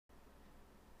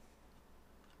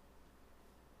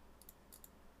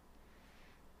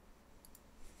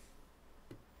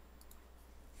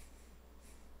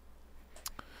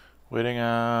Waiting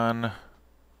on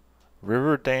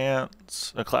River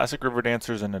Dance, the classic River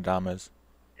Dancers and Adamas.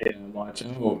 Yeah, I'm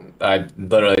watching. Ooh, I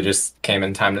literally just came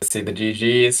in time to see the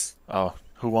GGs. Oh,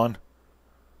 who won?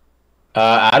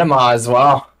 Adama as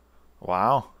well.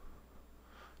 Wow.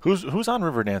 Who's on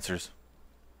River Dancers?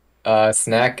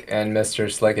 Snack and Mr.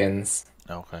 Sliggins.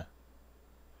 Okay.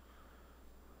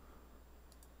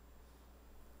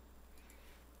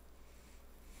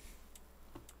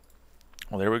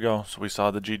 Well, there we go. So we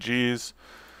saw the GGs.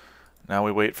 Now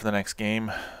we wait for the next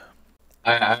game.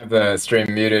 I have the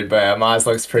stream muted, but Amaz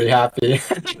looks pretty happy.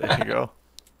 There you go.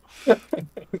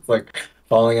 It's like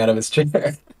falling out of his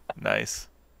chair. Nice.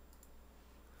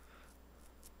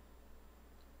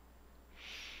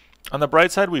 On the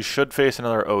bright side, we should face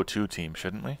another O2 team,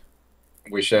 shouldn't we?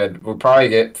 We'll probably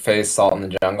get face Salt in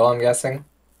the Jungle, I'm guessing.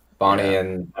 Bonnie Yeah,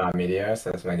 and Meteor,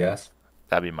 so that's my guess.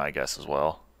 that'd be my guess as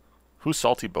well. Who's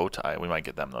Salty Bowtie? We might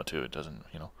get them though too. It doesn't.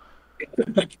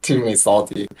 Too many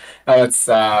salty. Oh, it's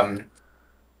a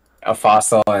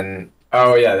fossil and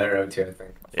oh yeah, they're O2, I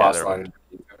think. A Yeah, fossil and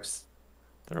Akitos.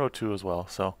 they're O2 as well.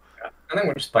 So Yeah. I think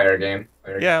we'll just play our game.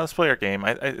 Play our yeah, game. let's play our game.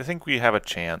 I think we have a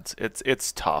chance.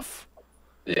 It's tough.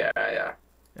 Yeah, yeah.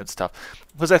 It's tough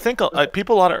because I think a lot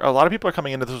of people are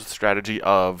coming into this with the strategy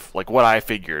of like what I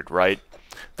figured, right?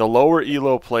 The lower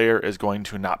elo player is going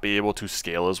to not be able to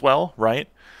scale as well, right?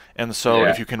 And so Yeah.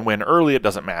 if you can win early, it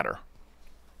doesn't matter.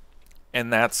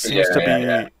 And that Yeah, seems to yeah,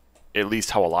 yeah. be at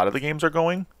least how a lot of the games are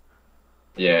going.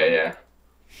 Yeah, yeah.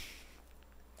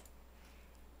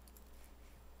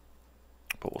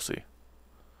 But we'll see.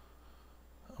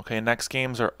 Okay, next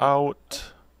games are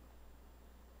out.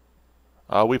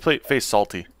 We face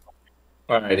Salty.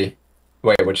 Alrighty.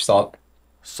 Wait, which salt?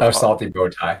 So, Oh, salty bow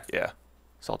tie. yeah,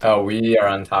 Salty Oh, Boat. we are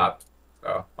on top.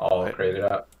 So I'll Okay, create it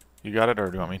up. you got it, or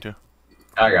do you want me to?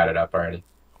 I got it up already.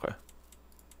 Okay.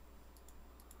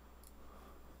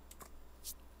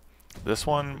 This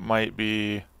one might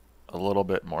be a little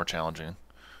bit more challenging.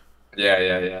 Yeah,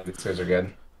 yeah, yeah. These guys are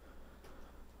good.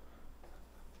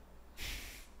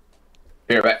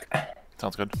 Be right back.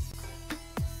 Sounds good.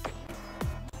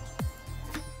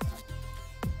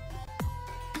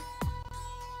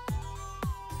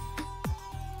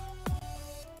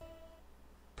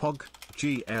 Pog,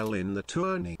 GL in the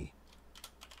tourney.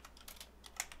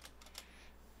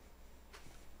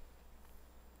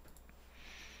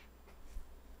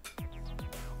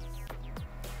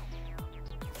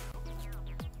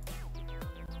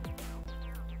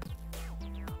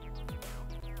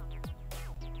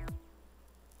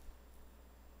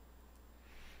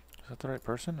 Is that the right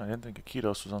person? I didn't think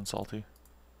Akitos was on Salty.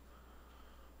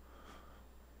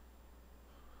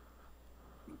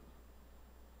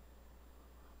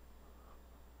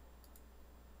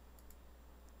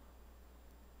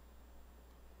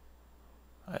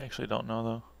 I actually don't know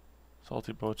though.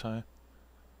 Salty Bowtie.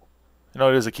 No,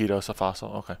 it is Akitos, a fossil.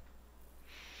 Okay.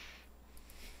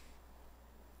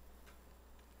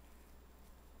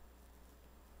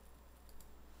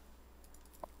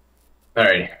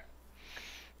 Alrighty.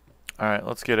 All right,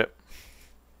 let's get it.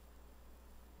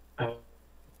 Let's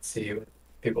see what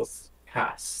people's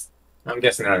cast. I'm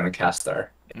guessing they're not gonna cast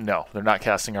our. No, they're not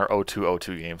casting our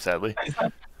O2 game, sadly.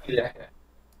 Yeah.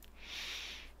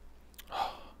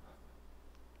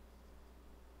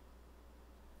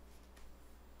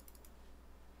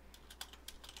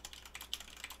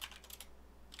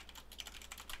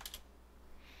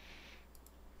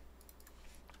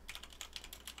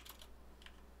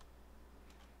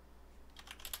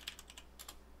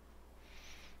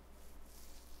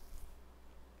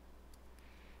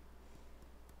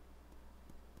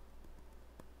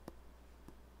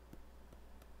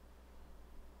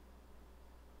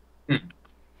 Hmm.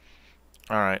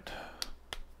 All right.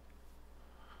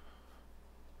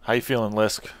 How you feeling,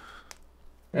 Lisk?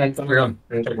 And so we're gonna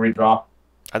take redraw.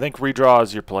 I think redraw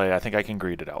is your play. I think I can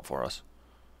greed it out for us.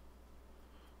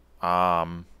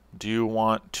 Do you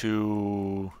want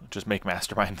to just make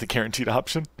Mastermind the guaranteed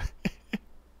option?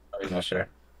 I'm not sure.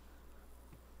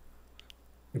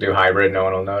 Do hybrid, no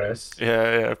one will notice.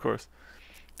 Yeah, of course.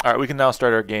 All right, we can now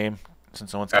start our game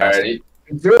since no one's casting.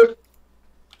 Alrighty. Good.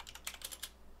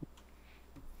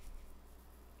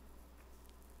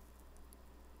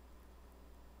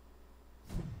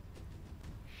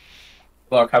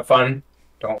 Look, have fun.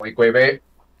 Don't leak wave 8.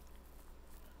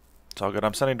 It's all good.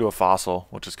 I'm sending to a fossil,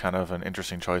 which is kind of an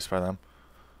interesting choice by them.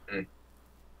 Mm.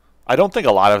 I don't think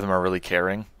a lot of them are really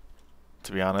caring,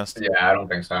 to be honest. Yeah, I don't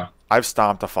think so. I've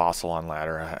stomped a fossil on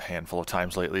ladder a handful of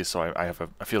times lately, so I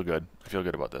feel good. I feel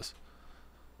good about this.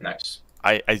 Nice.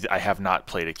 I have not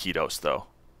played Akitos though,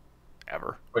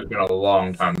 ever. It's been a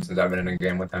long time since I've been in a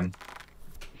game with him.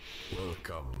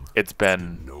 It's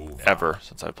been ever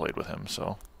since I played with him,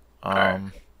 so.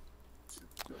 My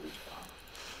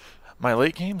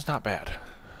late game's not bad.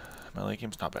 My late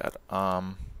game's not bad.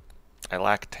 I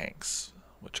lack tanks,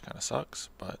 which kind of sucks,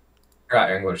 but.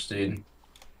 Got English Steed.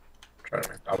 Trying to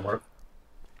make that work.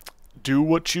 Do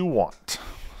what you want.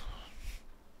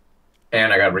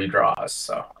 And I got redraws,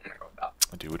 so I'm gonna go with that.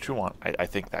 Do what you want. I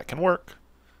think that can work.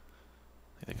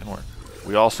 I think it can work.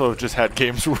 We also have just had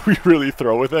games where we really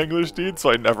throw with English Deed,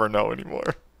 so I never know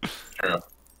anymore. True. It's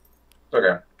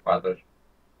okay.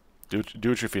 Do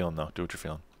what you're feeling, though. Do what you're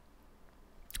feeling.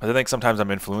 I think sometimes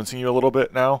I'm influencing you a little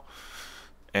bit now,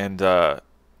 and I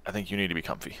think you need to be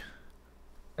comfy.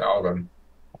 Yeah, all good.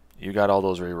 You got all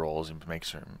those rerolls, and make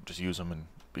sure just use them and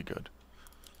be good.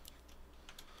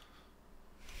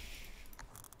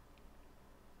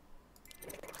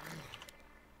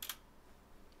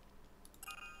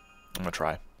 I'm gonna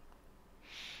try.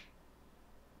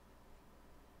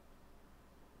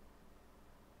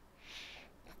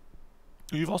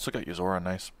 You've also got Yuzora,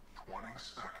 nice.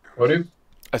 What do you?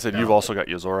 I said you've also got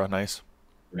Yuzora, nice.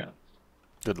 Yeah.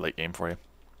 Good late game for you.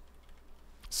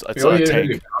 So it's Do a you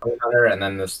tank. do Bounty Hunter and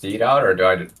then the Steed out, or do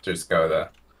I just go the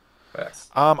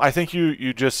best? I think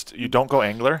you don't go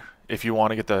angler if you want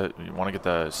to get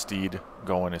the steed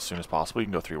going as soon as possible. You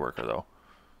can go 3-worker though.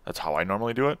 That's how I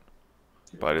normally do it.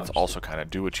 But it's also kind of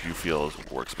do what you feel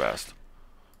works best.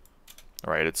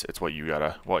 Right? It's what you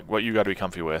gotta be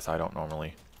comfy with. I don't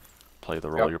normally play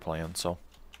the role you're playing, so.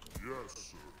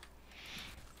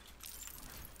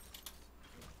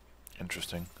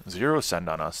 Interesting. 0 send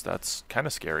on us. That's kind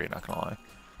of scary, not gonna lie.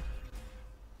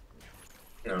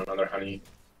 No, another honey.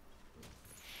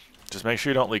 Just make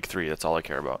sure you don't leak 3. That's all I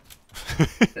care about.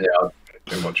 Yeah,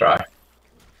 we'll try.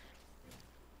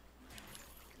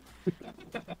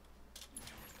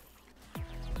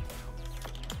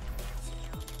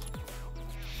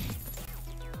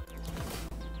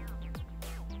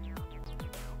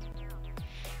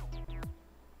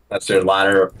 That's your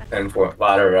ladder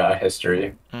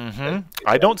history.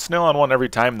 I don't snail on one every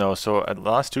time though, so the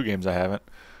last 2 games I haven't.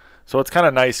 So it's kind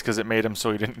of nice because it made him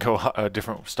so he didn't go a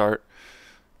different start,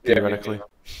 theoretically.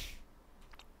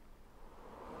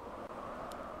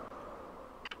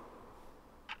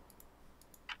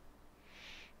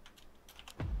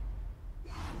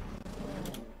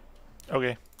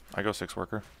 Okay, I go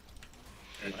 6-worker.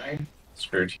 Am I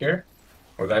screwed here?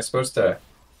 Was I supposed to?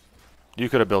 You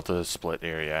could have built a split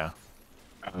here, yeah.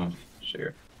 Oh,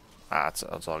 shoot. Ah,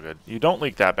 that's all good. You don't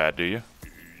leak that bad, do you?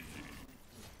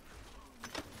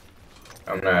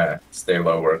 I'm gonna stay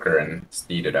low worker and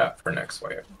speed it up for next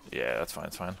wave. Yeah, that's fine.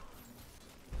 It's fine.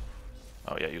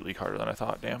 Oh yeah, you leak harder than I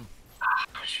thought. Damn.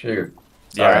 Shoot.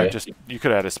 Sorry. Yeah, just you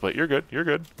could add a split. You're good. You're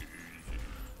good.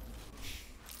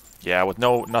 Yeah, with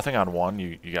nothing on 1,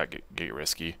 you got get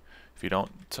risky if you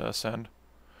don't send.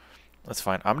 That's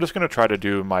fine. I'm just gonna try to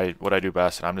do what I do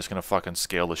best, and I'm just gonna fucking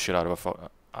scale the shit out of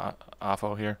a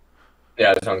Apho here.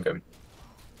 Yeah, that sounds good.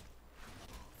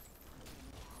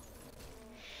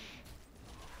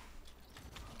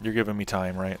 You're giving me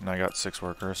time, right? And I got 6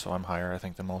 workers, so I'm higher, I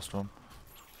think, than most of them.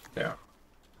 Yeah.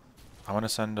 I'm gonna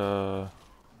send I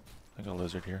think a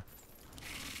lizard here.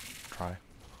 Try.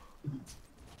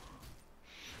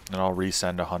 And I'll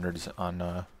resend 100s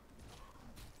on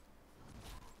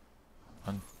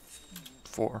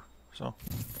 4. So.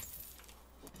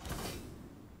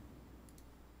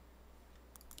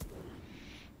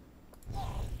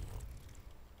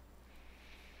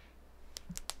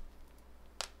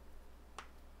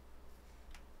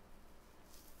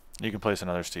 You can place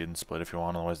another steed and split if you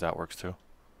want, otherwise that works too.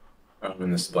 Oh,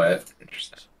 in the split.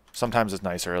 Interesting. Sometimes it's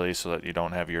nice early so that you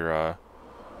don't have your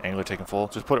angler taken full.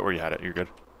 Just put it where you had it. You're good.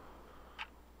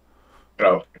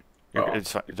 Oh.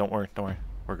 It's fine. Don't worry. Don't worry.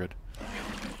 We're good.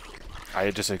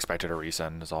 I just expected a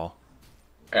resend is all.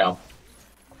 Yeah.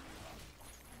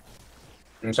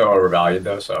 I'm so overvalued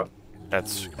though, so.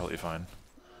 That's completely fine.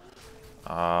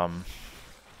 Depending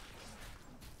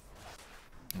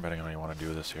on how you want to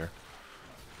do this here.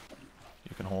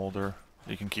 You can hold or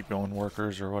you can keep going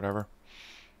workers or whatever.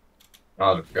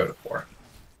 I'll just go to 4.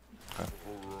 Okay.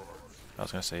 I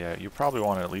was gonna say, yeah, you probably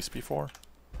want to at least be 4.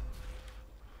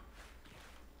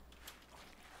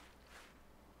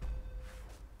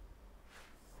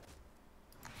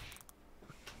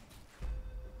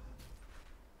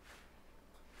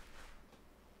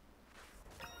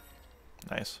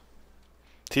 Nice.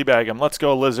 Teabag him. Let's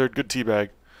go, lizard. Good teabag.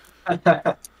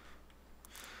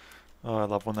 Oh, I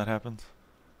love when that happens.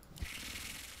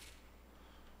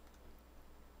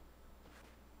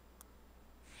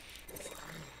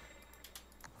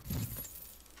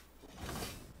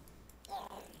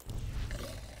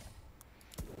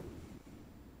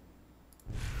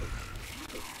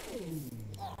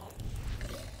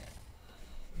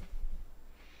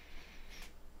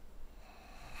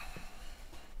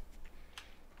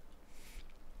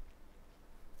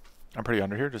 I'm pretty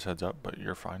under here, just heads up, but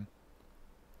you're fine.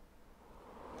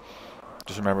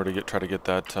 Just remember to try to get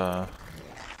that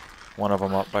one of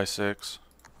them up by 6.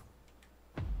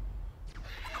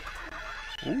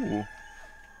 Ooh.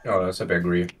 Oh, that's a big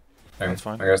re. That's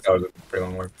fine. I guess that was a pretty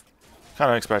long one.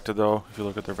 Kind of expected though, if you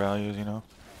look at their values, you know.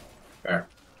 Fair.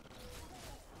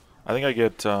 I think I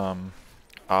get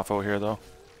Opho here though.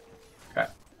 Okay.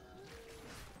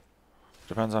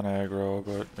 Depends on aggro,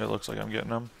 but it looks like I'm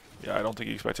getting them. Yeah, I don't think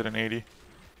he expected an 80.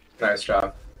 Nice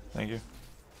job. Thank you.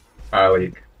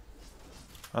 Leak.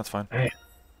 That's fine. Hey.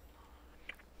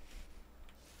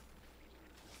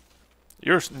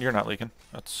 You're not leaking.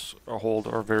 That's a hold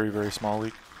or a very, very small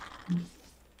leak. Of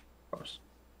course.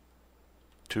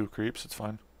 2 creeps, it's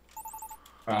fine.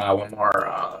 One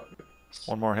more.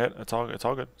 One more hit. It's all good. It's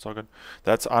all good.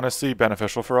 That's honestly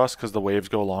beneficial for us because the waves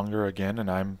go longer again,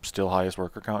 and I'm still highest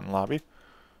worker count in lobby.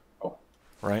 Oh.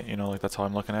 Right? You know, like that's how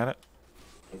I'm looking at it.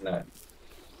 Isn't that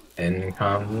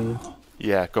income?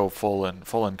 Yeah, go full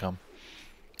income.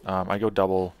 I go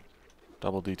double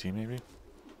DT maybe.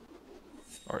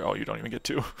 Or oh, you don't even get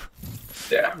 2.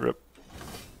 Yeah. Rip.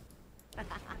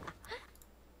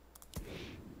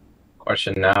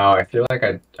 Question now. I feel like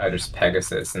I just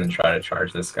Pegasus and then try to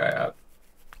charge this guy up.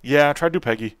 Yeah, try to do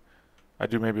Peggy. I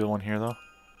do maybe the one here though.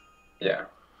 Yeah.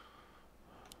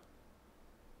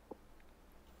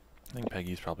 I think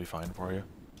Peggy's probably fine for you.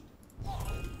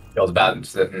 Feels bad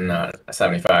sitting a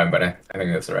 75, but I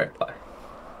think that's the right play.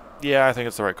 Yeah, I think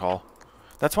it's the right call.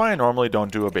 That's why I normally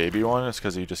don't do a baby one, is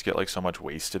because you just get like so much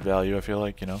wasted value, I feel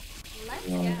like, you know?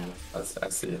 I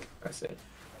see it. I see it.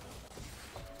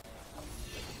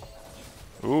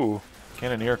 Ooh,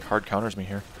 Cannoneer hard counters me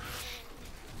here.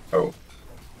 Oh.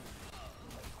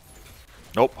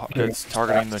 Nope, it's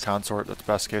targeting the consort. That's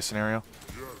best case scenario.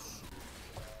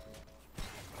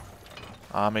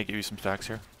 I may give you some stacks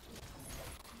here.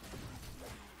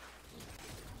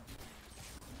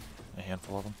 A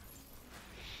handful of them.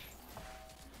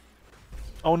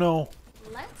 Oh no!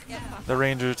 The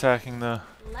ranger attacking the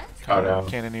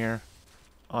Cannoneer.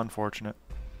 Unfortunate.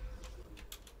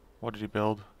 What did he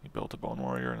build? He built a Bone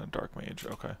Warrior and a Dark Mage.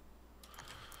 Okay.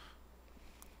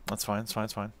 That's fine, it's fine,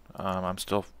 it's fine. I'm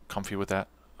still comfy with that.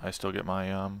 I still get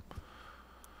my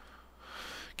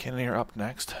Cannoneer up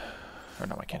next. Or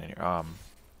not my Cannoneer,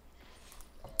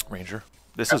 Ranger.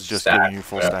 This is just giving you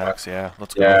full stacks, yeah.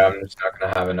 Let's go. Yeah, I'm just not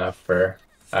gonna have enough for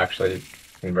actually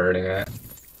converting it.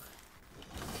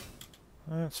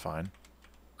 That's fine.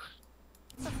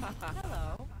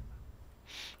 Hello.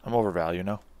 I'm overvalued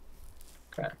now.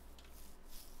 Okay.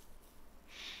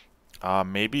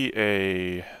 Maybe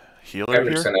a healer I'm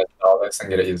here? just gonna install this and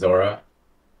get a Izora.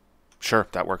 Sure,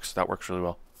 that works. That works really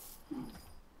well. I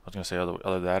was gonna say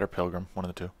other that or Pilgrim, one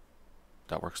of the two.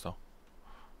 That works though.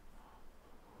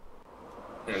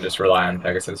 And just rely on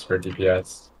Pegasus for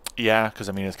DPS. Yeah, because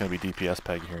I mean it's gonna be DPS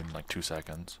peg here in like 2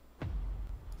 seconds.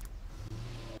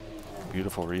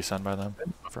 Beautiful resend by them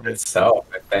for me. Itself,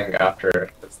 I think,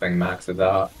 after this thing maxes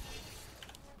out.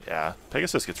 Yeah,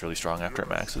 Pegasus gets really strong after it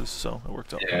maxes, so it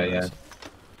worked out. Yeah, yeah. Nice.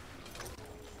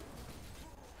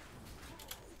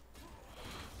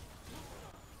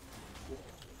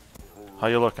 How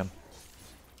you looking?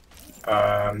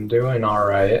 I'm doing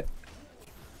alright.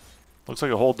 Looks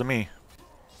like a hold to me.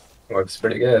 Looks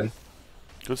pretty good.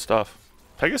 Good stuff.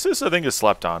 Pegasus, I think, is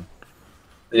slept on.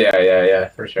 Yeah,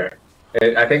 for sure.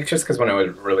 I think just because when it was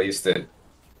released, it,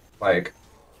 like,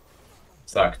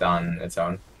 sucked on its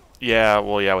own. Yeah,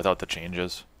 well, yeah, without the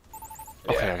changes.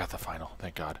 Okay, Yeah. I got the final.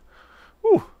 Thank God.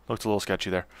 Whew, looked a little sketchy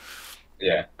there.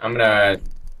 Yeah, I'm gonna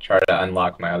try to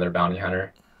unlock my other bounty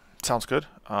hunter. Sounds good.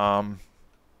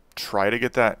 Try to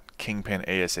get that Kingpin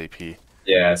ASAP.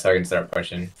 Yeah, so I can start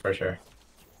pushing, for sure.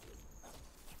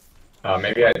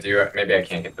 Maybe I do. Maybe I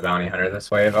can't get the bounty hunter this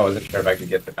wave. I wasn't sure if I could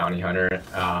get the bounty hunter.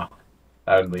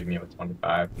 That would leave me with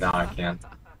 25. No, I can't.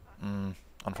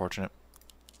 Unfortunate.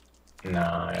 No,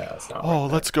 yeah, that's not. Oh,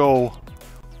 worth let's go.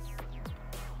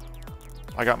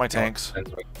 I got my tanks.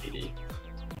 It. Like 80.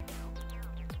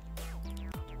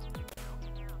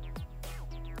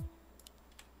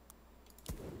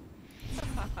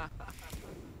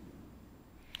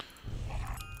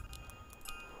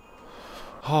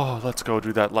 Oh, let's go,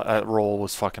 dude. That roll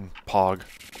was fucking pog.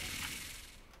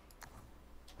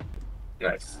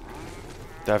 Nice.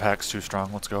 Dev hack's too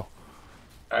strong. Let's go.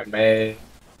 I may.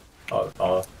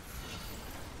 Hopefully,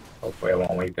 I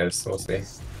won't leak this. We'll see.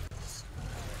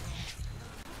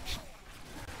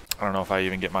 I don't know if I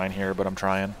even get mine here, but I'm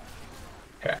trying.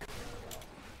 Okay.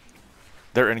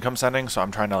 They're income sending, so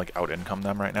I'm trying to like out income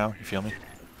them right now. You feel me?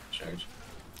 Change.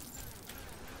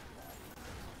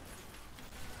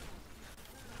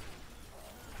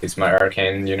 least my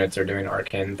arcane units are doing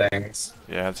arcane things.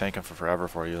 Yeah, it's tanking for forever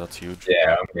for you. That's huge.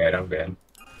 Yeah, I'm good. I'm good.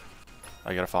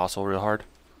 I get a fossil real hard.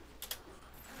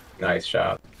 Nice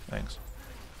job. Thanks.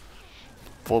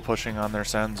 Full pushing on their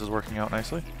sends is working out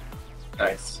nicely.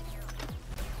 Nice.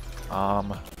 Go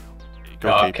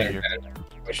Oh, KP here.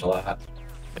 Wish a lot.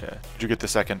 Yeah. Did you get the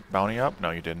second bounty up? No,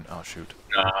 you didn't. Oh shoot.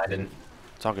 No, I didn't.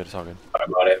 It's all good. It's all good. Thought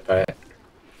about it, but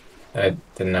I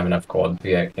didn't have enough gold to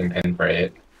get Kingpin for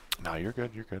 8. No, you're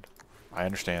good. You're good. I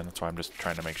understand. That's why I'm just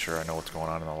trying to make sure I know what's going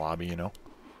on in the lobby. You know.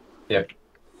 Yep.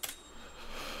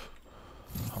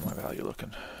 How my value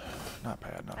looking? Not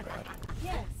bad. Not bad.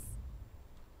 Yes.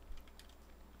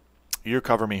 You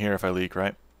cover me here if I leak,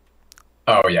 right?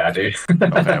 Oh yeah, dude.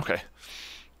 Okay. Okay.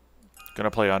 Gonna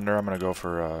play under. I'm gonna go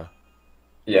for.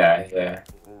 Yeah, yeah.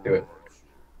 Do it.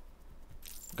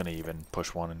 Gonna even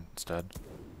push one instead.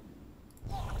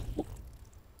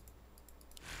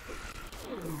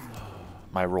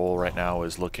 My roll right now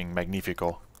is looking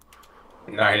magnifico.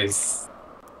 Nice.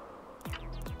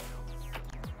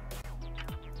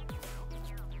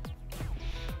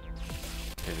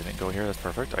 Okay, they didn't go here. That's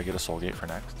perfect. I get a soul gate for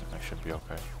next. I should be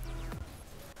okay.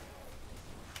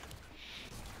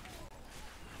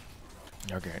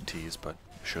 No guarantees, but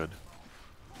should.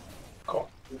 Cool.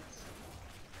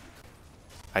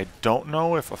 I don't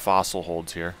know if a fossil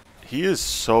holds here. He is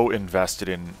so invested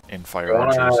in fire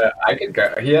archers. I could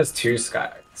go. He has 2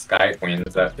 sky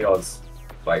queens. That feels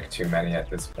like too many at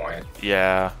this point.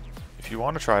 Yeah. If you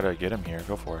want to try to get him here,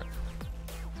 go for it.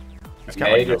 He's got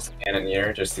May like just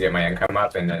cannoneer just to get my income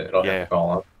up, and it'll Yeah. hit the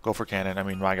golem. go for cannon. I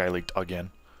mean, my guy leaked again,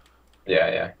 Yeah,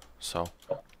 yeah, so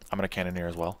I'm gonna cannoneer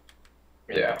as well.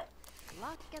 yeah.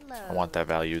 Lock and load. I want that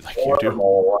value like you Or do.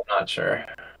 mole, I'm not sure.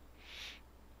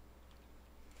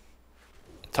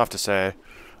 Tough to say.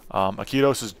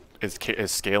 Akitos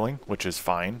is scaling, which is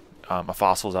fine. A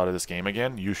fossil's out of this game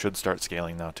again. You should start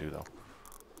scaling now too, though.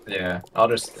 Yeah, I'll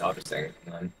just sing it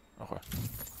then. Okay.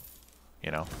 You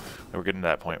know, we're getting to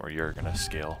that point where you're gonna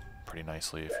scale pretty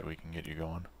nicely if we can get you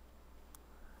going.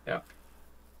 Yeah.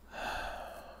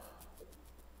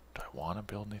 Do I want to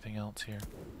build anything else here?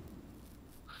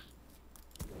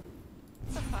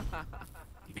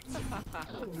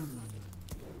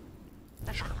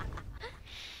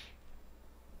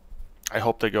 I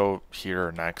hope they go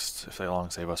here next. If they long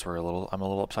save us, I'm a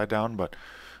little upside down, but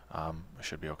I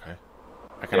should be okay.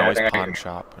 I can Yeah, I always think I pawn can-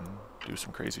 shop and do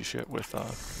some crazy shit with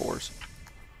boars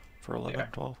for 11, Yeah.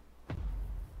 12.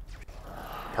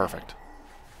 Perfect.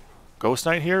 Ghost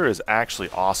Knight here is actually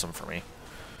awesome for me.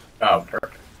 Oh,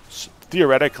 perfect.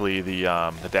 Theoretically, the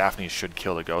Daphne should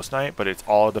kill the Ghost Knight, but it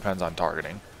all depends on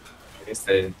targeting. I guess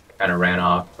they kind of ran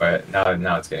off, but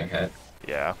now it's getting hit.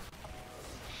 Yeah.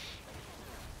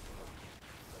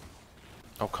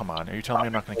 Oh, come on. Are you telling me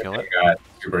I'm not going to kill it? I got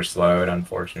super slowed,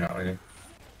 unfortunately.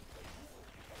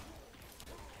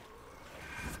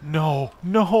 No.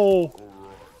 No.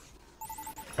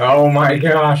 Oh my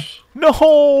gosh. No.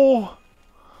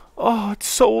 Oh, it's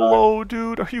so low,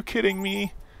 dude. Are you kidding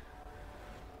me?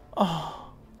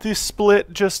 Oh, this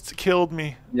split just killed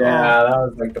me. Yeah, that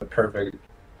was like the perfect.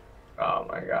 Oh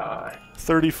my god.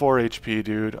 34 HP,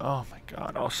 dude. Oh my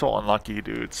god. Oh, so unlucky,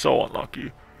 dude. So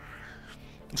unlucky.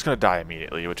 I'm just gonna die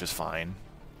immediately, which is fine.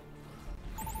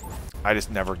 I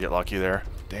just never get lucky there.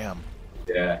 Damn.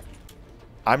 Yeah.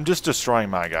 I'm just destroying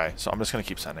my guy, so I'm just gonna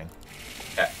keep sending.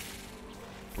 Okay.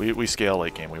 We scale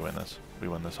late game. We win this. We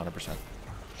win this 100%.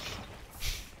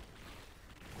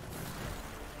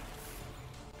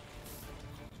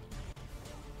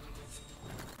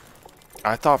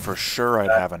 I thought for sure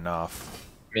I'd have enough.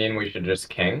 Mean we should just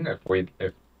king if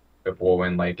we'll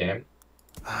win late game.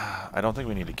 I don't think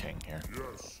we need a king here.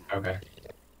 Okay.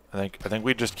 I think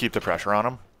we just keep the pressure on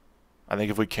him. I think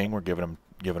if we king, we're giving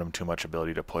him too much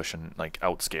ability to push and like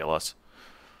outscale us.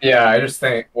 Yeah, I just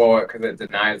think because it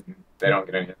denies they don't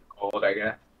get any gold, I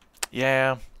guess.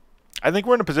 Yeah, I think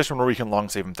we're in a position where we can long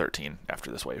save him 13 after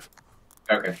this wave.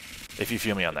 Okay. If you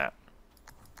feel me on that.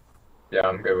 Yeah,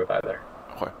 I'm good with either.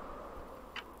 Okay.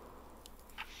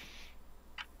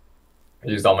 I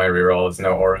used all my rerolls,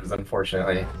 no auras,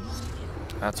 unfortunately.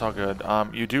 That's all good.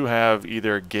 You do have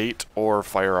either Gate or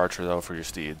Fire Archer, though, for your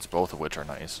steeds, both of which are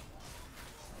nice.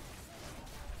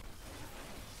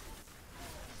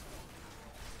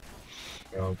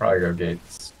 I'll probably go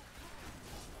gates.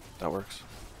 That works.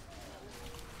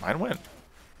 Mine went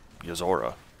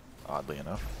Yazora, oddly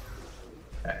enough.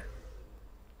 Okay.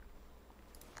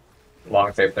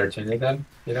 Long save 13 again,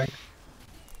 you think?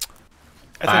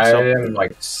 I think so. am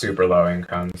like super low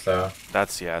income, so.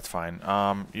 Yeah, it's fine.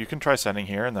 You can try sending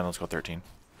here, and then let's go 13.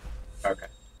 Okay.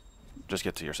 Just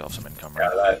get to yourself some income, Yeah,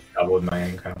 right? that doubled my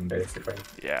income basically.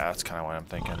 Yeah, that's kind of what I'm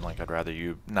thinking. Like, I'd rather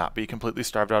you not be completely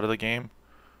starved out of the game.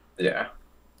 Yeah.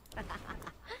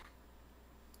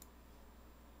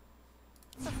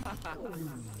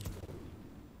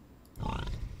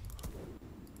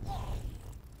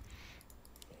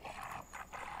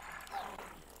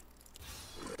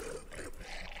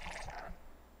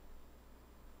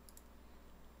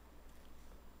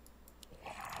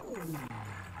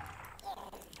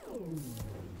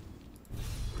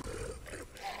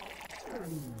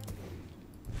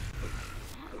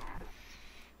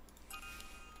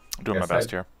 I'm doing my best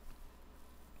here.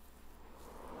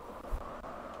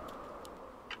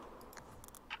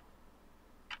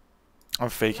 I'm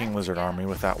faking Lizard Army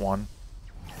with that one.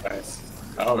 Nice.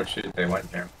 Oh shoot, they went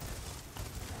here.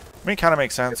 I mean, it kind of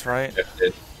makes sense, right?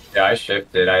 Shifted. Yeah, I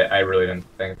shifted. I really didn't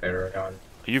think they were going.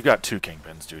 You've got 2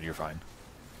 kingpins, dude. You're fine.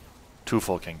 2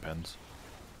 full kingpins.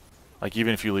 Like,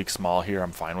 even if you leak small here,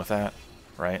 I'm fine with that,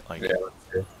 right? Like, Yeah, let's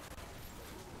see.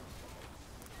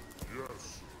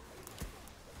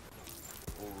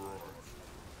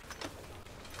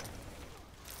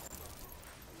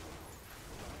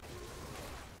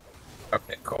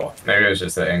 Okay, cool. Maybe it was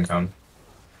just the income.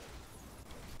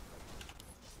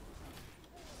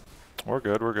 we're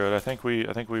good. We're good. I think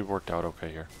we've worked out okay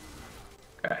here.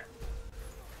 Okay.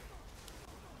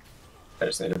 I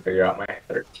just need to figure out my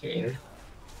 13.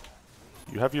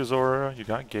 You have Yozora. You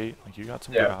got Gate. Like, you got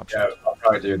some good Yeah, options. yeah. I'll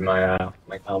probably do my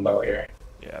my combo here.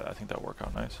 Yeah, I think that'll work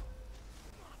out nice.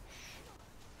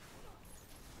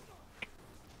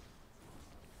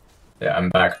 Yeah, I'm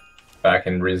back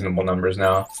in reasonable numbers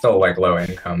now. Still like low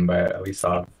income, but at least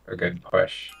I'll have a good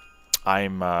push.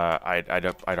 I'd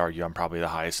argue I'm probably the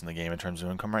highest in the game in terms of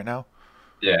income right now.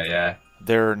 Yeah, yeah.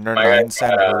 Their My 9 guy's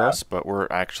cent got, hurt us, but we're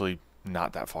actually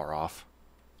not that far off.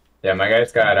 Yeah, my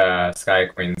guy's got Sky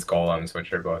Queen's Golems,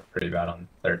 which are both pretty bad on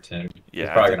 13. Yeah, He's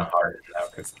I probably think- gonna hard it now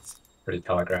because it's pretty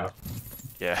telegraphed.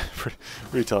 Yeah,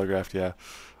 pretty telegraphed. Yeah.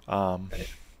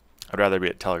 I'd rather be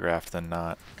at telegraphed than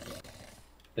not.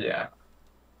 Yeah.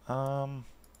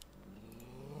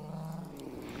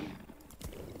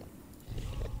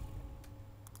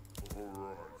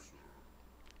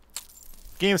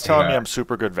 Game's telling me I'm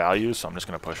super good value, so I'm just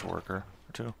gonna push a worker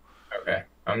or 2. Okay.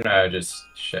 I'm gonna just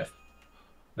shift.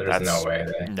 There's no way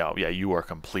they. No, yeah, you are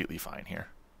completely fine here.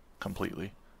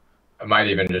 Completely. I might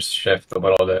even just shift a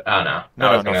little bit. Oh no.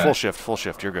 No, full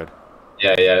shift. You're good.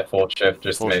 Yeah, yeah, full shift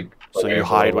just Full to make. so the you game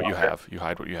hide a what little you have. You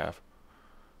hide what you have.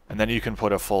 And then you can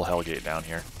put a full Hellgate down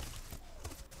here.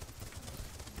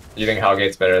 You think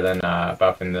Hellgate's better than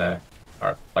buffing the,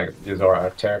 or like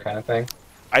Yuzora Terror kind of thing?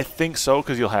 I think so,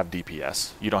 because you'll have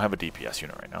DPS. You don't have a DPS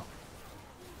unit right now.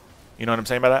 You know what I'm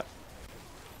saying by that?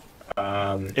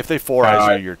 If they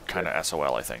 4-eyes you, you're kind of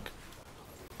SOL, I think.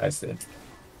 I see.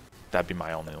 That'd be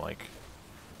my only, like...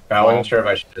 I wasn't sure if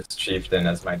I should just Chieftain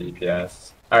as my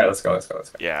DPS. Alright, let's go.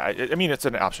 Yeah, I mean, it's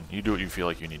an option. You do what you feel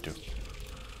like you need to.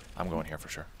 I'm going here for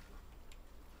sure.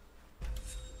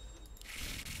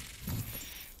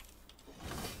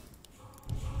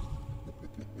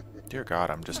 Dear God,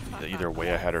 I'm just either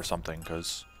way ahead or something,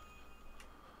 because...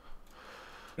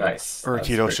 Nice. Or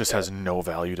Akitos just has no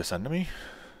value to send to me.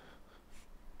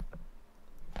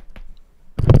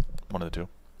 One of the 2.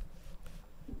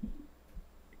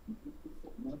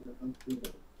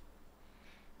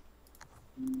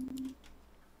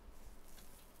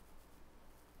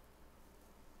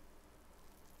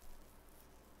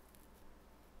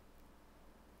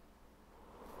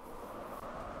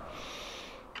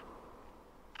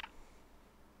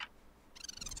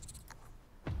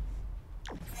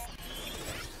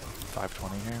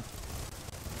 $520 here.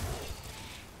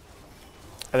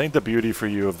 I think the beauty for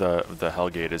you of the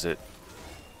Hellgate is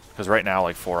because right now,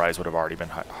 like, 4-eyes would have already been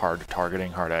hard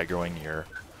targeting, hard aggroing your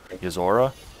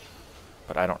Yozora,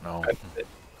 but I don't know.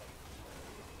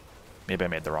 Maybe I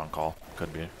made the wrong call.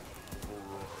 Could be.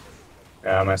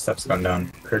 Yeah, my stuff's gone down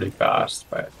pretty fast,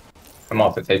 but I'm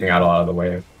also taking out a lot of the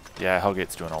wave. Yeah,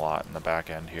 Hellgate's doing a lot in the back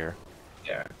end here.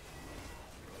 Yeah.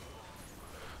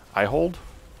 I hold,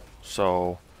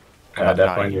 so... Yeah,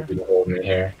 definitely need to hold me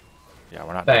here. Yeah,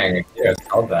 we're not... Dang, you guys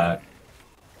called that.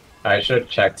 I should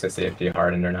check to see if he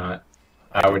hardened or not.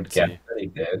 I would guess that he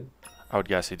did. I would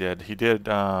guess he did. He did,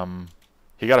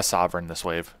 he got a Sovereign this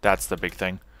wave. That's the big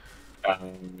thing.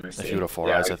 If you would have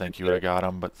 4-eyes, I think you would have got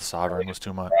him, but the Sovereign was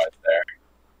too much.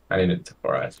 I needed to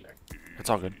 4-eyes there. It's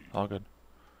all good. All good.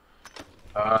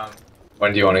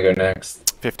 When do you want to go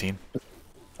next? 15.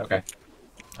 Okay.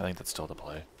 I think that's still the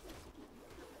play.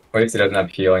 At least he doesn't have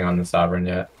healing on the Sovereign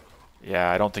yet. Yeah,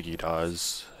 I don't think he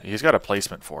does. He's got a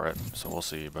placement for it, so we'll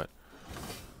see, but...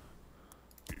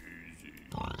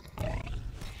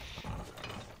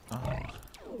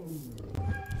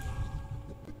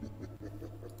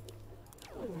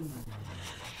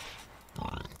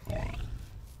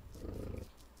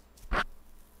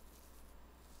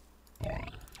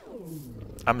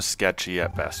 I'm sketchy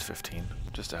at best 15.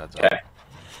 Just a heads up. Okay.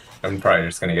 I'm probably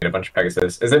just gonna get a bunch of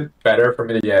Pegasus. Is it better for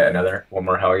me to get one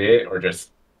more Hellgate, or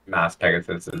just mass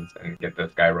Pegasuses and get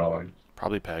this guy rolling?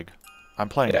 Probably Peg. I'm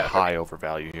playing high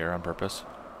overvalue here on purpose.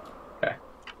 Okay.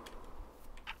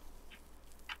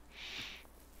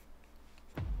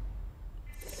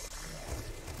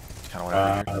 Kind of what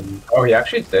I figured. Oh, he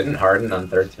actually didn't harden on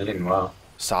 13. Wow.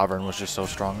 Sovereign was just so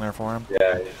strong there for him.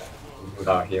 Yeah.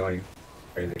 Without healing.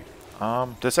 Crazy.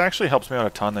 This actually helps me out a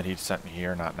ton that he sent me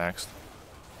here, not next.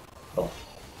 Cool.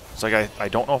 It's like I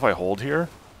don't know if I hold here,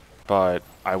 but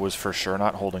I was for sure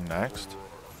not holding next.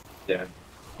 Yeah.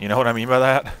 You know what I mean by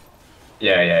that?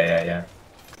 Yeah.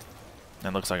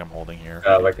 It looks like I'm holding here.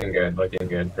 Looking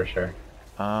good for sure.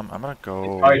 I'm gonna go.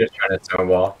 He's probably just trying to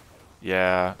snowball.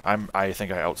 Yeah, I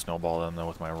think I out snowball them though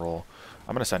with my roll.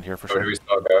 I'm gonna send here for sure. Do we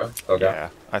still go? Yeah,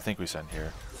 I think we send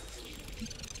here.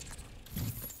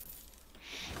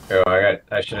 Oh,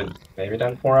 I should have maybe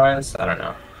done 4 eyes. I don't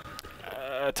know.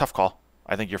 Tough call.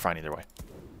 I think you're fine either way.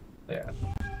 Yeah.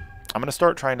 I'm gonna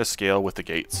start trying to scale with the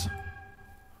gates.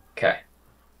 Okay.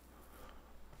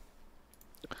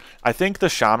 I think the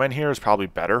shaman here is probably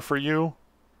better for you.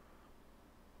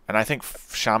 And I think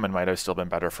shaman might have still been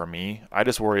better for me. I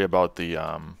just worry about the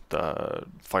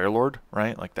Fire Lord,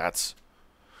 right? Like that's,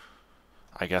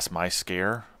 I guess, my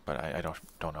scare, but I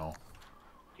don't know.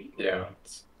 Yeah.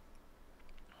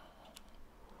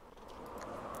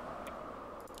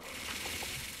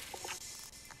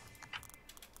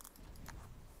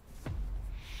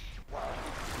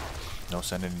 No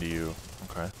sending to you.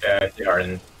 Okay. Yeah, he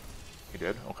hardened. You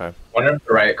did? Okay. Wonder if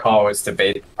the right call was to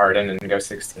bait harden and go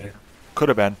 16. Could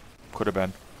have been. Could have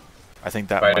been. I think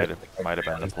that might have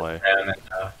been the play. And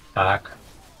pack.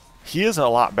 He is a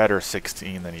lot better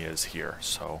 16 than he is here,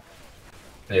 so.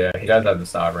 Yeah, he does have the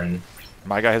sovereign.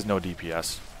 My guy has no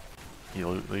DPS. He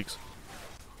leaks.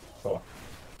 Cool.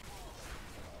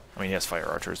 I mean, he has fire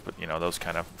archers, but you know those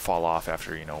kind of fall off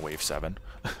after wave 7.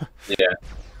 Yeah,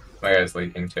 my guy's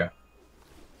leaking too.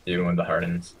 Even with the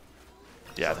hardens.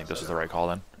 Yeah, I think this is the right call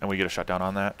then, and we get a shutdown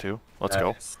on that too. Let's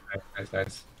go.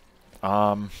 Nice.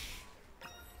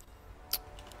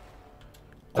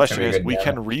 Question is, we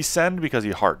can resend because he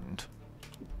hardened,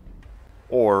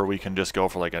 or we can just go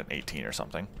for like an 18 or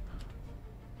something.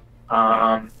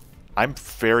 I'm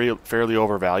fairly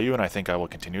overvalue, and I think I will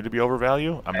continue to be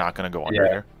overvalue. I'm not going to go under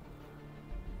here.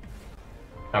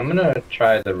 I'm gonna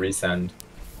try the resend.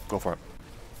 Go for it.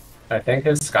 I think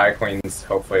his Sky Queens,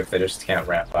 hopefully, if they just can't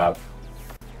wrap up.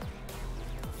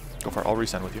 Go for it. I'll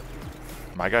resend with you.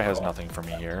 My guy has nothing for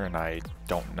me here, and I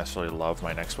don't necessarily love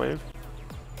my next wave.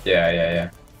 Yeah.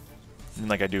 I mean,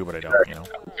 like I do, but I don't,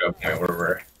 To a point where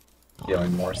we're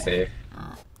feeling more safe.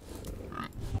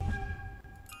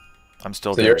 I'm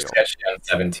still So you're sketchy on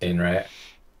 17, right?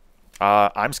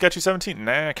 I'm sketchy 17?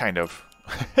 Nah, kind of.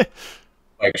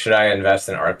 Like, should I invest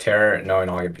in Arc Terror knowing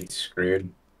I'll be screwed?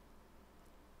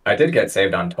 I did get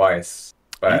saved on twice,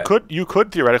 but... You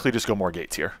could theoretically just go more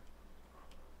gates here.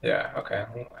 Yeah, okay.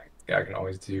 Yeah, I can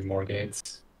always do more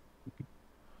gates.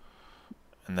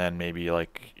 And then maybe,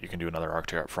 like, you can do another Arc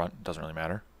Terror up front. Doesn't really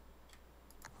matter.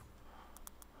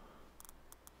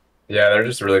 Yeah, they're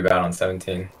just really bad on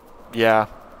 17. Yeah,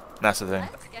 that's the thing.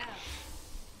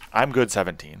 I'm good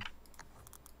 17.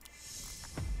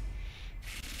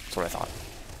 That's what I thought.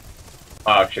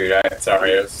 Oh, shoot.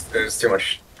 Sorry, it was too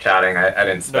much chatting. I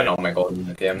didn't spend all my gold in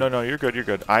the game. No, you're good, you're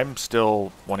good. I'm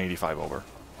still 185 over.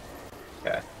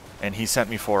 Okay. And he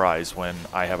sent me 4 eyes when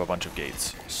I have a bunch of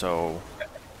gates, so...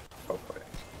 Hopefully.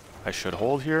 I should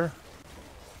hold here.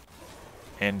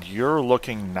 And you're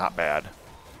looking not bad.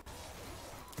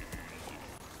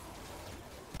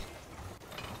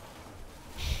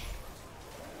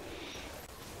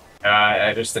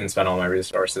 I just didn't spend all my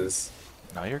resources.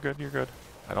 No, you're good, you're good.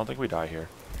 I don't think we die here.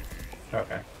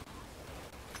 Okay.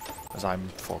 Because I'm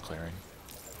full clearing.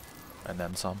 And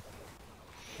then some.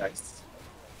 Nice.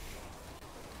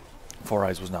 4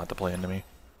 eyes was not the play into me.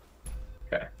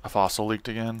 Okay. Aphostile leaked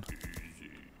again.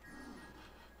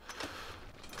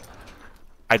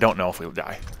 I don't know if we would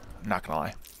die. I'm not gonna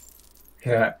lie.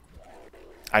 Yeah.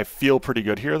 I feel pretty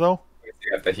good here though.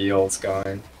 You got the heals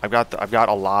going. I've got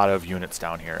a lot of units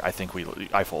down here. I think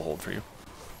I full hold for you.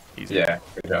 Easy. Yeah,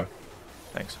 good job.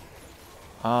 Thanks.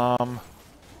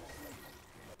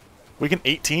 We can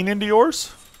 18 into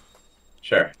yours?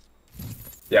 Sure.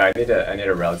 Yeah, I need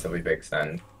a relatively big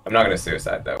send. I'm not gonna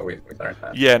suicide though. We learned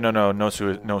that. Yeah, no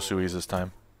suis this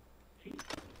time.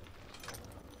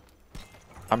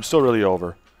 I'm still really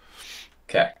over.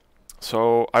 Okay.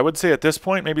 So I would say at this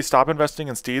point, maybe stop investing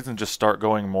in steeds and just start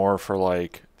going more for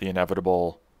like the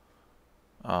inevitable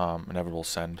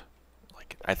send.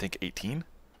 Like I think 18.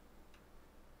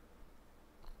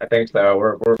 I think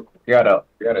so. We got a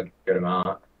good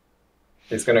amount.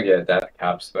 He's gonna get death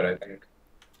caps, but I think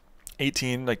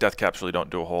 18, like death caps really don't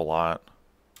do a whole lot.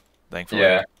 Thankfully.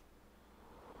 yeah.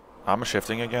 I'm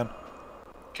shifting again.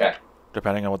 Okay.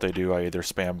 Depending on what they do, I either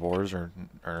spam boars or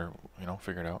you know,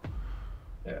 figure it out.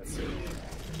 Yeah. Let's see.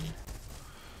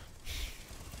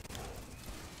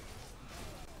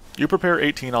 You prepare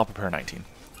 18, I'll prepare 19.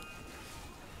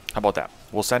 How about that?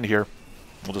 We'll send here.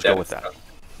 We'll just go with that.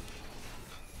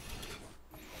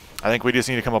 I think we just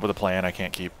need to come up with a plan. I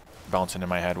can't keep bouncing in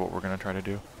my head what we're going to try to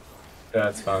do. Yeah,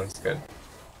 that's fine. It's good.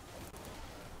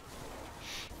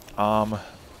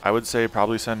 I would say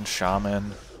probably send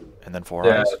Shaman and then 4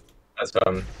 eyes. Yeah, that's what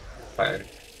I'm planning.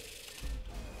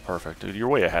 Perfect. Dude, you're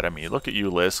way ahead of me. Look at you,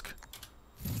 Lisk.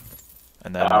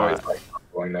 And then I always like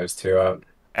pulling those two up.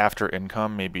 after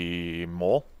income, maybe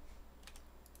Mole.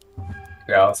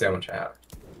 Yeah, I'll see how much I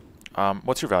have.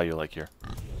 What's your value like here?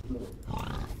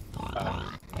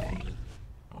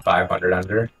 500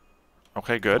 under.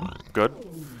 Okay, good. Good.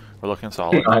 We're looking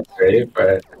solid. Not great,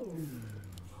 but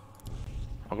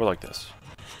I'll go like this.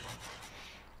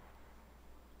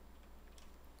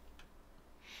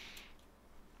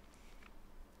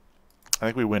 I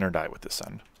think we win or die with this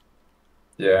send.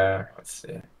 yeah, let's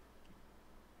see. I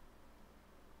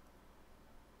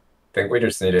think we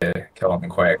just need to kill him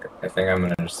quick. I think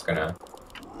I'm just gonna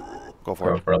Go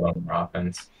for go it. for a little more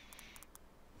offense.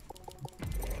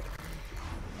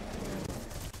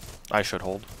 I should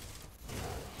hold.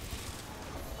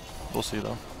 We'll see,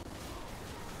 though.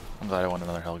 I'm glad I won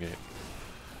another Hellgate.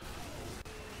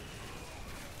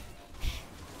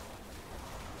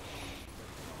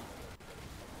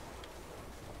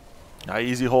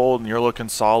 Easy hold, and you're looking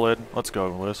solid. Let's go,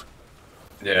 Liz.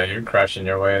 Yeah, you're crushing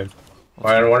your wave.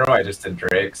 Well, I wonder why I just did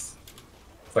Drake's.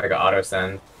 It's like an auto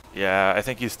send. Yeah, I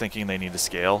think he's thinking they need to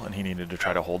scale, and he needed to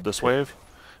try to hold this wave.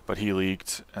 But he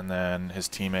leaked, and then his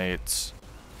teammates...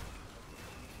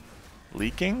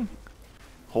 Leaking?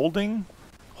 Holding?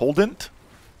 Holdent?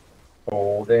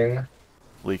 Holding.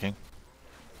 Leaking.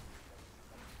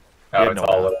 Oh, had it's no all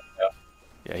value. little. Yeah.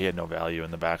 Yeah, he had no value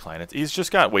in the backline. He's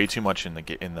just got way too much in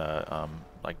the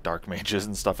like dark mages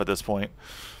and stuff at this point.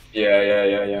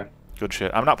 Yeah. Good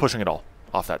shit. I'm not pushing it all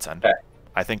off that send. Okay.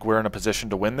 I think we're in a position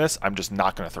to win this. I'm just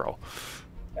not going to throw.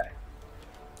 Okay.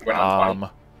 Went on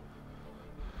 20.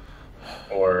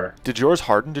 Or Did yours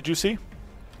harden? Did you see?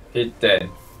 he did. Do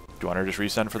you want to just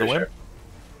resend for the win?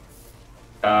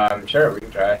 Sure. Sure, we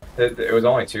can try. It was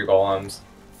only 2 golems.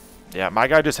 Yeah, my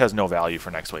guy just has no value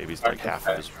for next wave. He's like Okay. half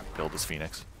of his build is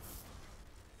Phoenix.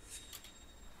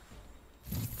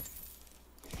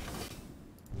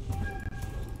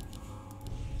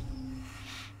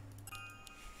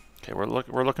 Okay,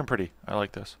 we're looking pretty. I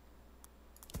like this.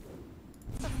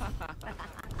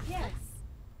 Yes.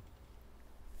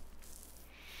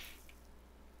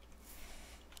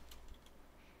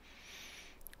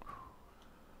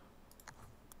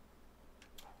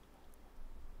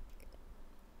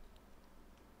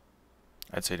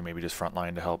 I'd say to maybe just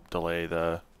frontline to help delay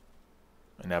the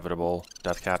inevitable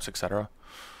death caps, etc.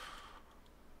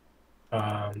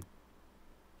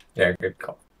 Yeah, good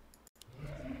call.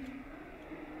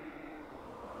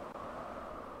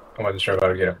 I wasn't sure if I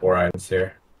would get a 4 eyes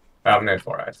here. I'm gonna get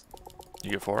 4 eyes.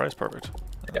 You get 4 eyes? Perfect.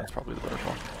 Yeah. That's probably the better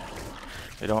call.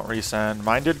 They don't resend.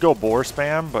 Mine did go boar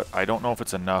spam, but I don't know if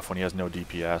it's enough when he has no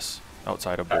DPS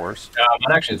outside of boars.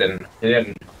 Mine actually didn't.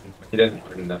 He didn't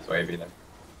put in this wave either.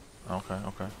 Okay,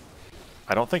 okay.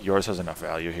 I don't think yours has enough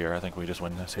value here. I think we just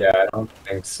win this here. Yeah, I don't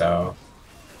think so.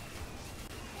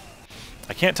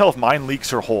 I can't tell if mine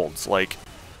leaks or holds. Like,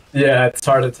 Yeah, it's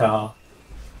hard to tell.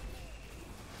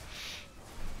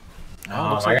 oh,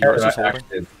 looks My like guy yours is holding.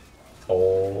 actually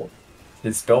hold.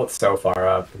 He's built so far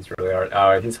up. It's really hard.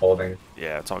 Oh, he's holding.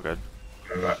 Yeah, it's all good.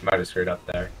 Might have screwed up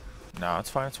there. No, it's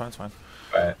fine, it's fine, it's fine.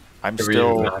 But I'm do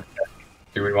still...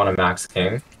 do we want to max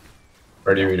king?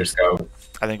 Or do we just go...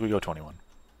 I think we go 21.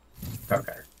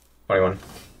 Okay. 21.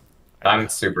 I'm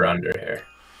super under here.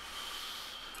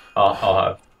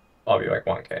 I'll be like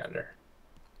 1k under.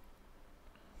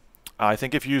 I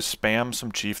think if you spam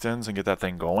some chieftains and get that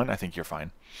thing going, I think you're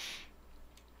fine.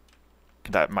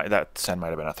 That send might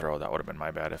have been a throw. That would have been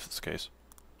my bad if it's the case.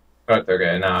 Oh, it's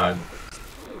okay. Nah.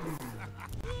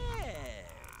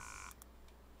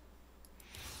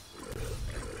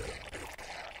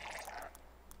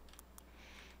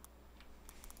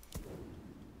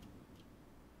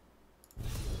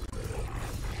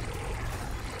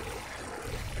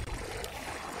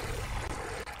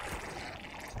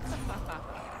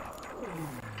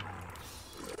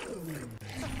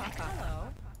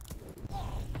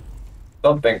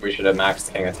 Don't think we should have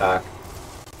maxed king attack.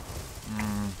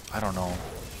 I don't know.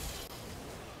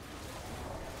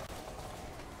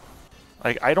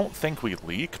 Like, I don't think we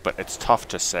leak, but it's tough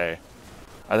to say.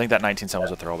 I think that 19 cent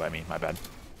was a throw by me. My bad.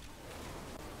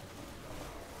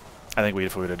 I think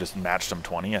if we would have just matched them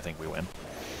 20, I think we win.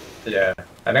 Yeah,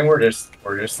 I think we're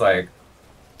just like,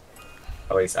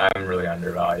 at least I'm really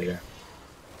undervalued.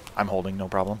 I'm holding, no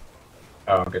problem.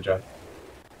 Oh, good job.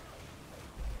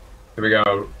 Do we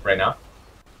go right now?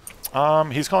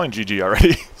 He's calling GG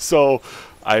already, so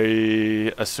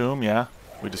I assume, yeah,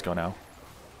 we just go now.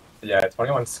 Yeah,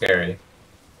 21's scary.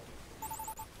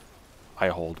 I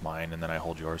hold mine, and then I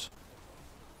hold yours.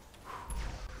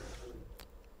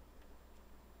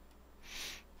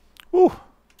 Woo!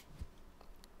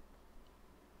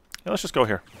 Yeah, let's just go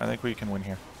here. I think we can win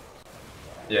here.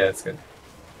 Yeah, it's good.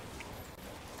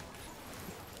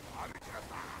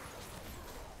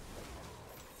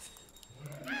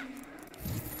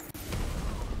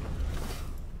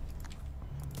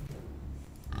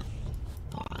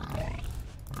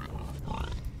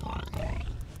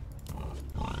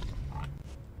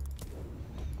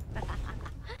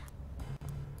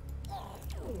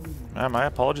 Man, my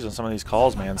apologies on some of these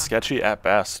calls, man. Sketchy at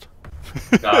best.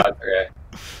 No, it's okay.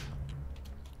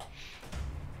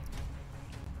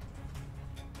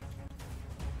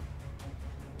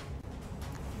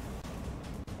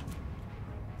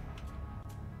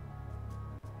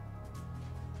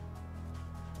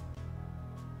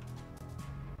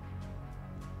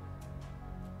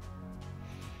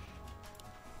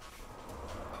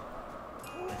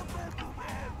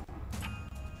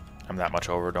 I'm that much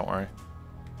over, don't worry.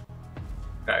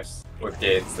 Nice. With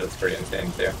gates, that's pretty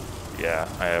insane too. Yeah,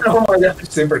 I have... Oh my god,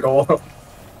 super goal.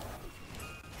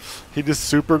 He just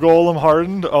super golem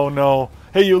hardened? Oh no.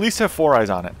 Hey, you at least have 4 eyes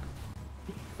on it.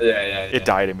 Yeah. It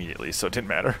died immediately, so it didn't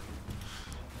matter.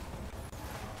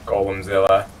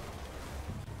 Golemzilla.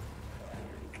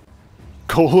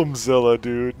 Golemzilla,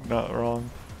 dude. Not wrong.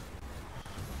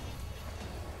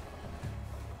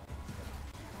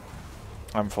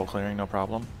 I'm full clearing, no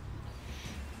problem.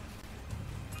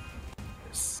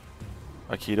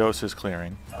 Akitos is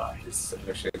clearing. Oh, he's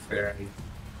actually clearing.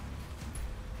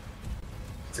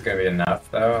 Is it gonna be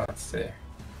enough though? Let's see.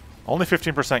 Only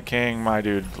 15% king. My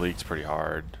dude leaks pretty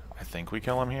hard. I think we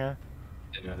kill him here.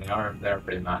 Yeah, they're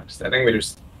pretty maxed. I think we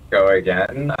just go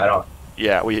again. I don't.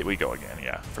 Yeah, we go again.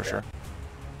 Yeah, for sure.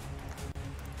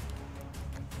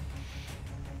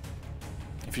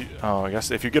 If you, oh, I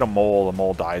guess if you get a mole, the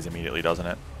mole dies immediately, doesn't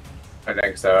it? I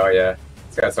think so. Yeah,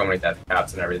 it's got so many death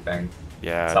caps and everything.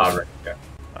 Yeah. Sovereign. Yeah.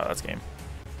 Oh, that's game.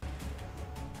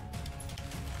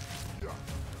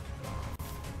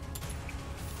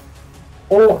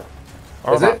 Oh,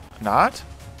 Or is it? Not?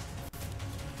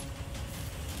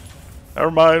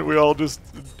 Never mind, we all just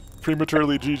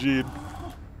prematurely GG'd.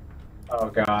 Oh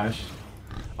gosh.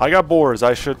 I got boars,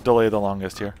 I should delay the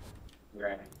longest here.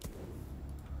 Right.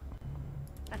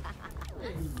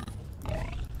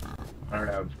 I don't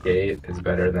know if gate is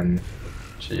better than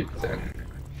chieftain.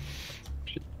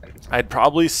 I'd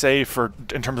probably say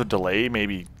in terms of delay,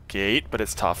 maybe gate, but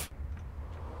it's tough.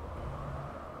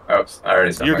 Oops, I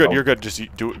already said You're my good, goal. you're good, just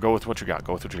go with what you got,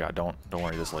 go with what you got, don't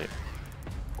worry this late.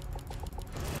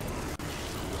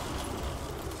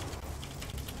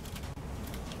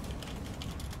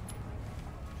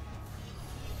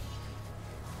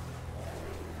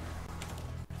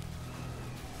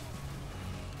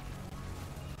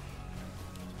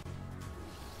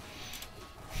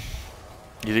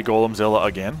 You did Golemzilla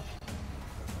again?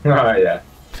 Oh yeah.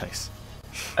 Nice.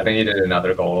 I think he did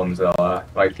another Golemzilla.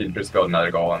 Like he just built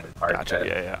another golem and parked Gotcha, it.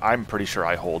 yeah. I'm pretty sure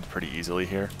I hold pretty easily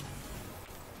here.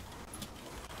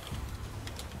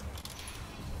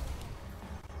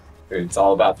 Dude, it's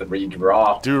all about the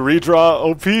redraw. Dude,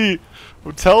 redraw OP!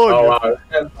 I'm telling Oh you. wow,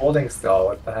 he's holding still.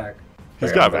 What the heck? He's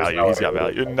Okay, got there's value, no he's got way.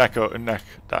 value. Neck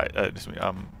died,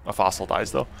 Aphostile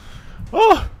dies though.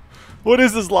 Oh! What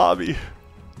is this lobby?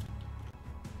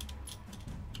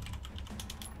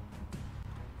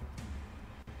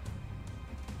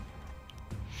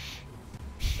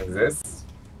 Is this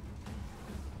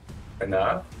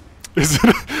enough? Is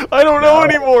it? I don't know No.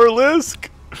 anymore, Lisk!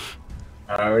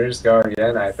 We just go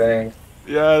again, I think.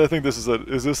 Yeah, I think this is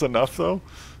this enough though?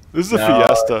 This is a No.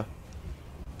 fiesta.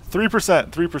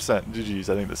 3%, 3%. GG's,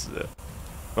 I think this is it.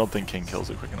 I don't think King kills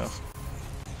it quick enough.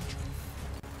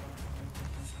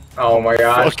 Oh my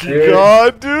gosh, Fucking dude.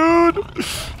 god, dude!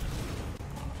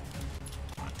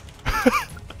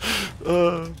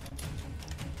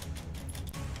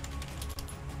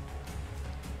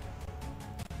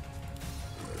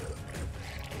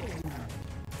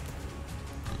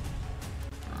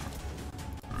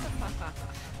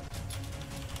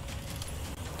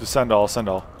 Just send all, send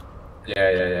all.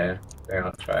 Yeah. Then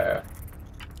I'll try a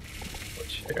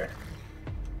switch here.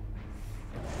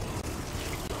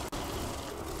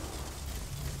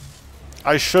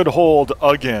 I should hold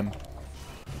again.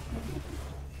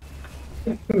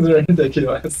 This is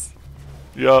ridiculous.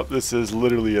 Yup, this is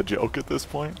literally a joke at this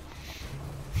point.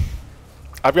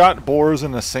 I've got boars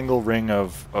in a single ring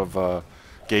of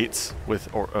gates with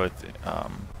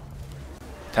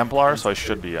Templar, so I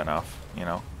should be enough, you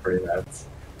know. Pretty nuts.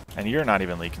 And you're not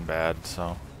even leaking bad,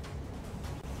 so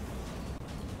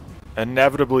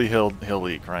inevitably he'll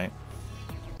leak, right?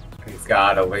 He's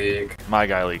got a leak. My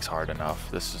guy leaks hard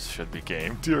enough. Should be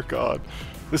game. Dear God,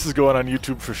 this is going on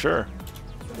YouTube for sure.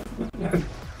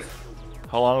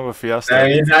 How long of a fiesta?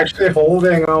 Dang, he's actually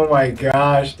holding. Oh my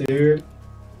gosh, dude.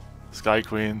 Sky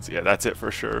Queens. Yeah, that's it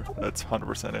for sure. That's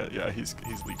 100% it. Yeah, he's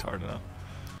leaked hard enough.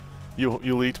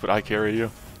 You leaked, but I carry you.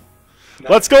 Nice.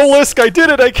 Let's go, Lisk! I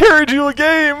did it! I carried you a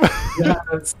game!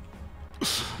 Yes.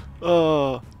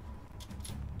 Oh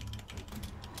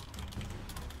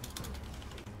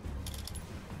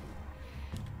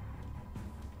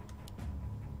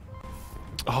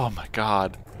my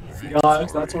God.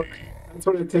 Gosh, that's what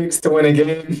it takes to win a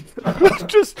game.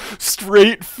 Just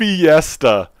straight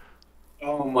fiesta.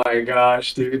 Oh my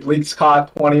gosh, dude. Leaks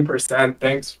caught 20%.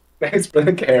 Thanks for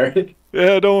the carry.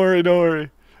 Yeah, don't worry.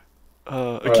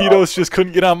 Akitos just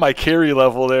couldn't get on my carry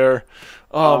level there.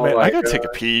 Oh man, I gotta take a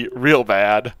pee real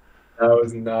bad. That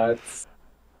was nuts.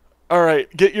 All right,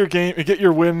 get your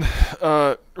win.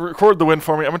 Record the win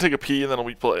for me. I'm gonna take a pee and then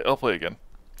I'll play again.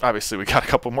 Obviously, we got a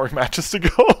couple more matches to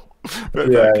go.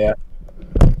 Yeah.